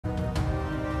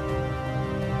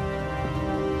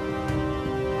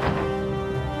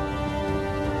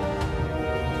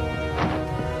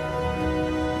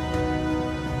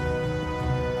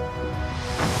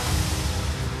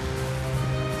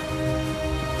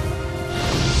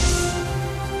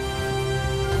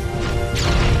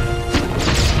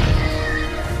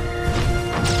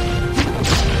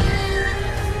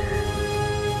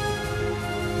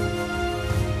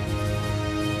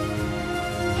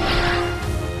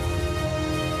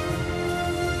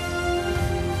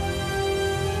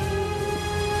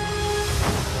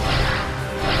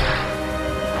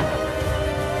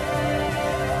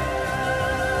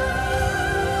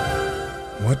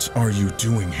What are you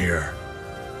doing here?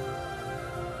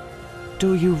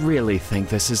 Do you really think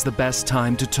this is the best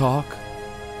time to talk?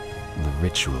 The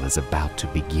ritual is about to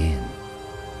begin.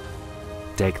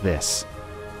 Take this.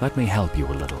 Let me help you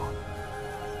a little.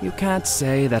 You can't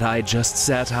say that I just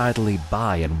sat idly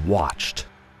by and watched.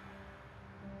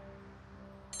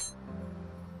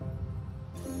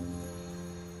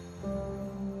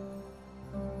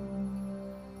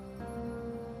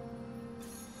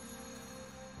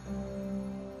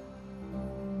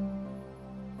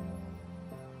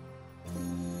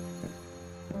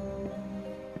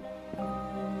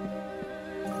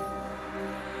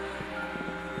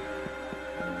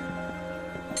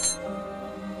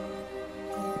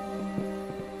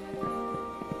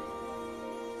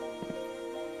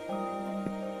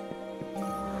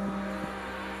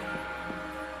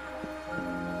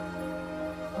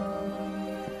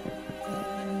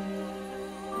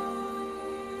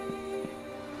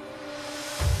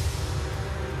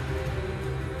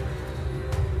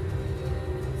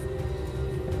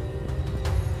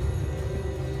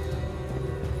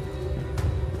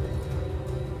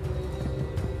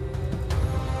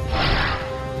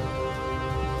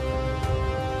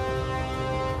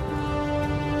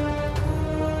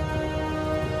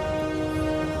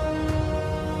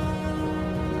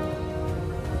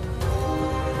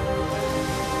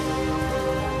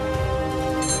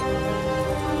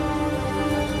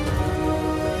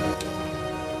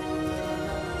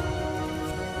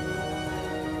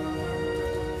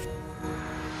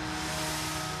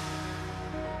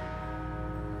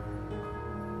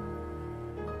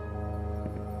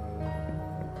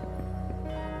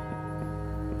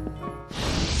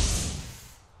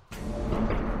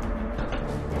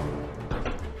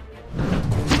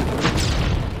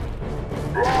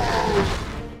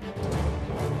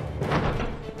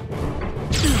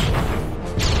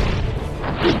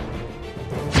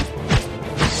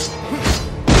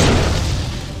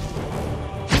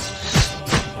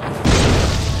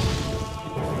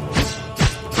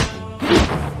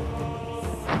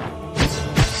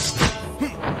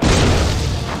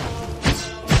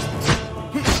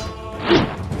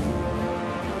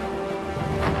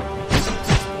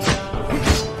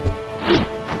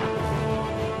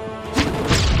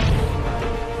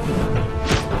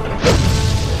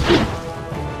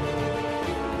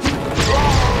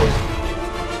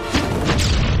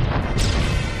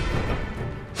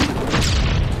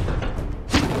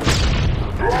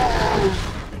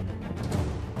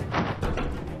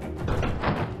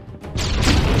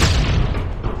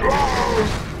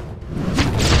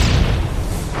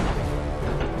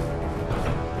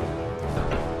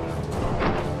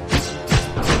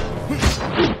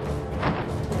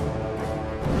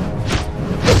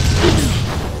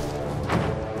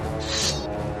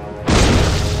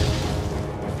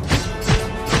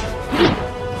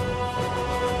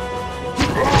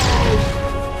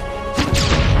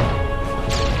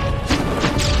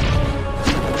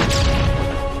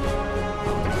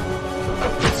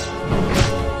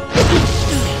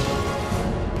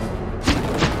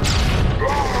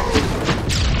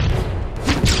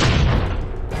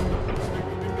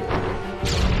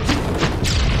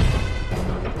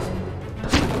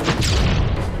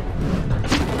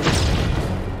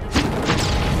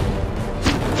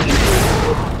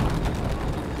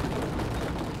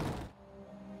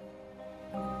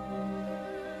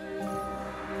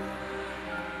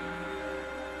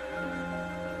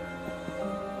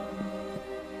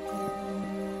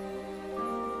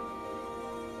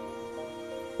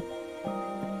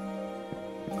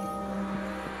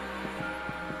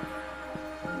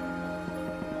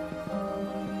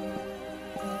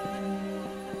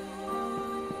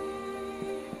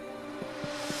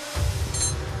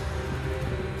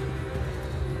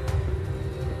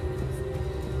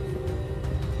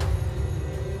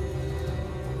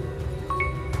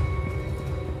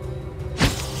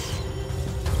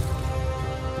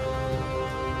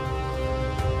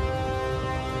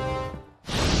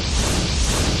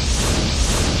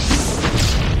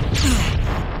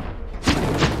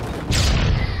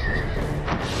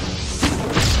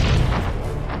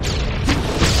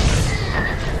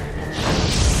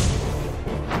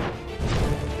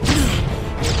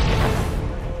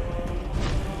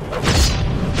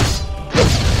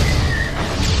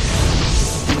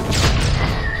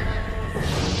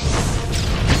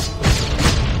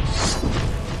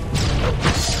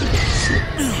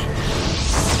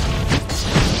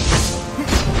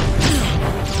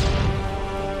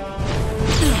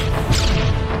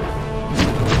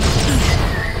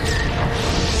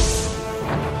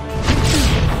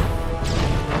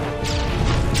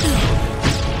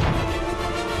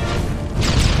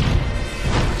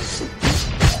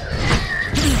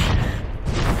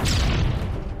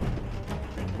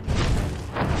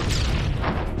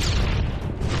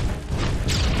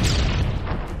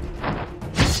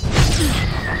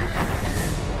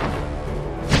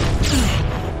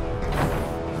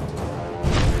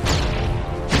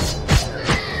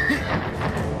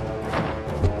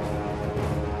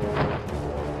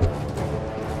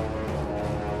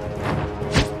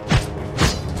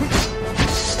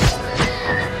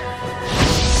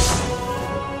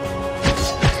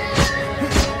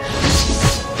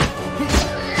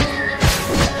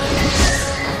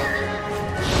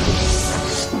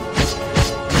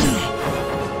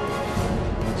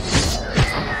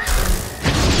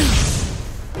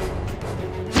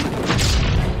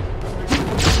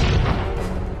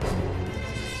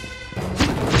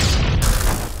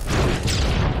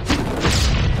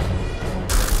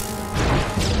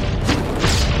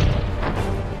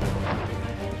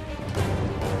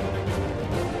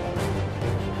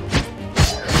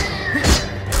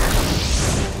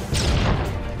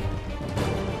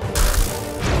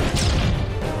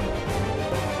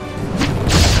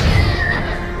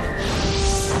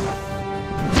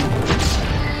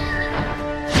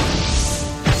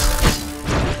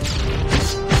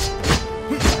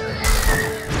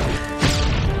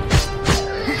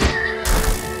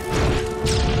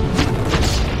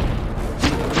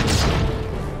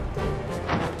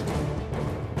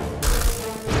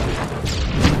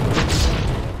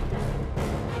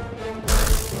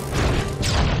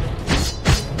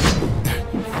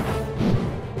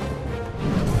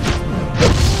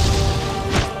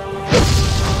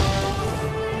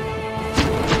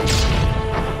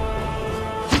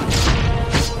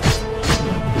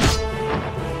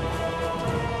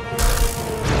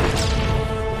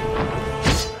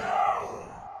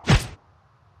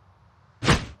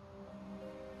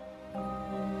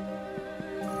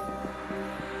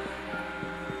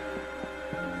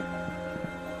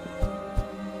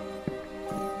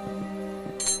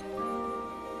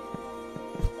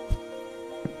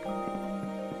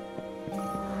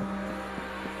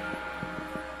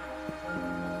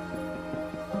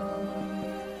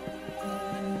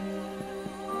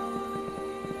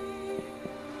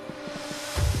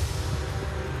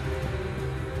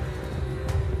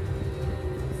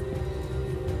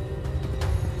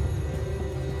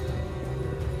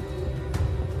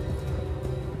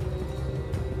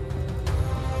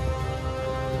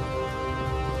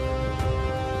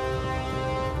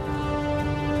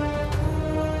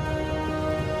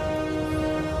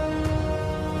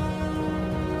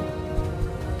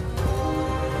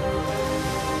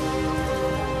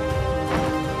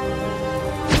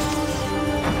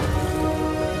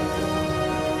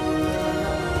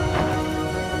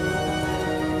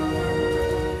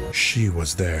 she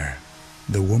was there,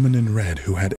 the woman in red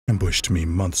who had ambushed me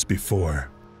months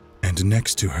before, and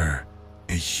next to her,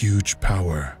 a huge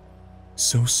power,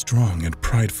 so strong and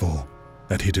prideful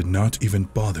that he did not even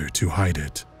bother to hide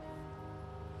it.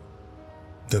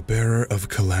 The bearer of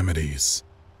calamities,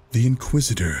 the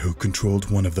Inquisitor who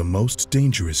controlled one of the most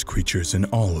dangerous creatures in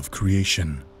all of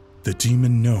creation, the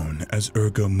demon known as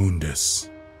Ergo Mundus.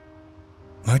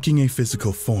 Lacking a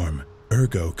physical form,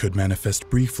 Ergo could manifest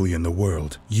briefly in the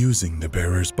world using the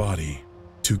bearer's body.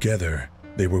 Together,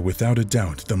 they were without a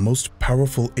doubt the most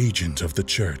powerful agent of the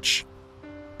Church,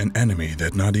 an enemy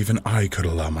that not even I could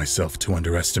allow myself to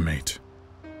underestimate.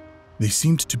 They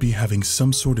seemed to be having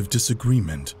some sort of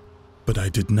disagreement, but I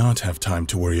did not have time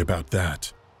to worry about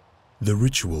that. The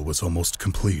ritual was almost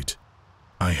complete.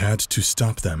 I had to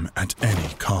stop them at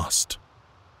any cost.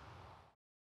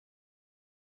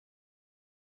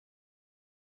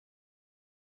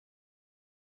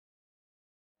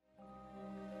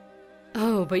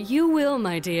 Oh, but you will,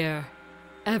 my dear.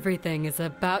 Everything is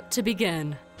about to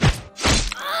begin.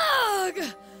 Ugh!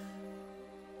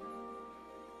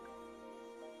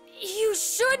 You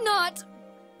should not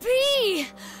be!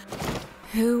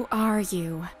 Who are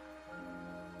you?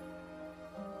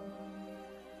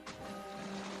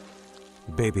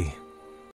 Baby,